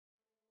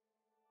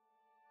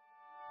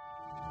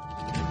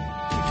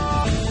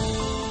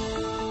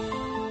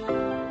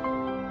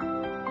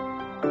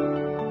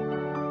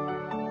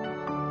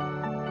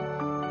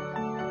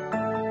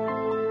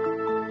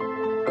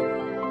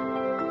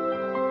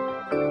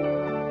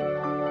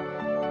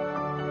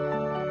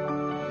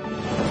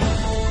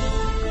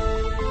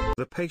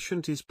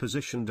patient is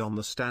positioned on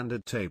the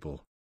standard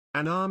table.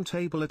 An arm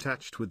table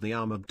attached with the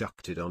arm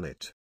abducted on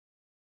it.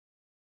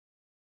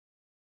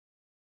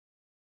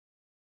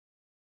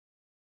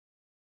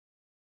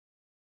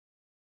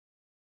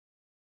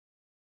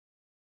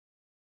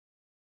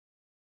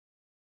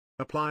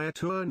 Apply a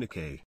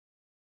tourniquet.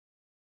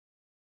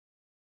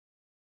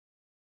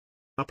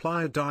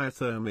 Apply a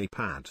diathermy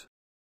pad.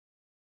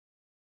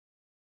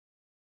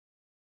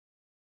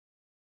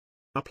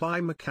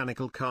 Apply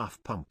mechanical calf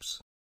pumps.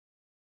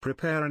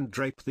 Prepare and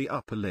drape the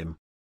upper limb.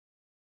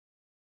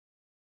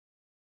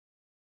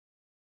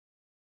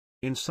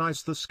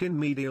 Incise the skin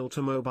medial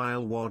to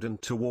mobile ward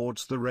and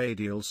towards the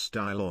radial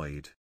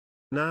styloid.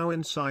 Now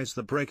incise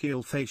the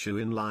brachial fascia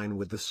in line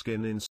with the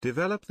skin.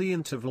 Develop the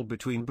interval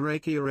between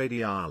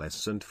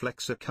brachioradialis and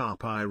flexor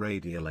carpi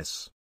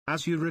radialis.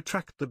 As you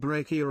retract the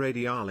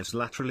brachioradialis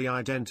laterally,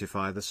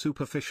 identify the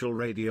superficial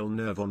radial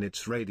nerve on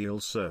its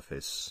radial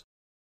surface.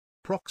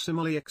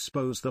 Proximally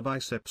expose the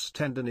biceps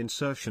tendon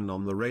insertion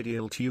on the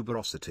radial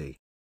tuberosity.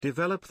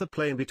 Develop the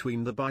plane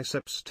between the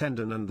biceps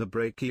tendon and the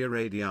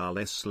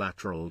brachioradialis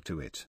lateral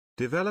to it.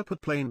 Develop a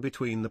plane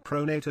between the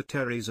pronator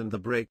teres and the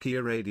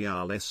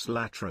brachioradialis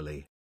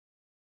laterally.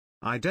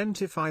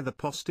 Identify the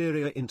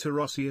posterior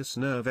interosseous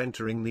nerve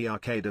entering the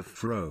arcade of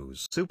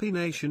Froese.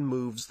 Supination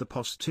moves the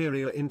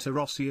posterior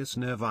interosseous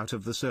nerve out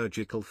of the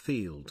surgical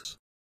field.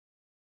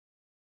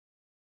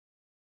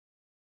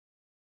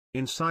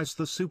 Incise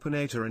the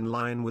supinator in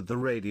line with the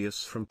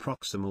radius from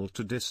proximal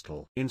to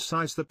distal.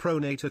 Incise the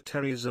pronator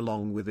teres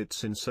along with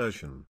its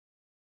insertion.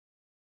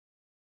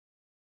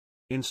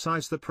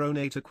 Incise the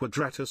pronator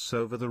quadratus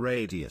over the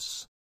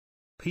radius.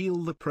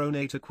 Peel the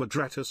pronator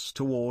quadratus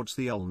towards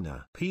the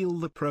ulna. Peel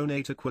the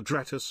pronator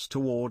quadratus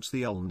towards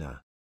the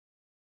ulna.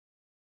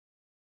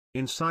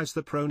 Incise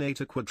the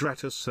pronator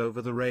quadratus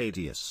over the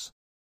radius.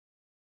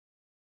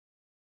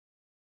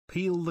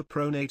 Peel the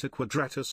pronator quadratus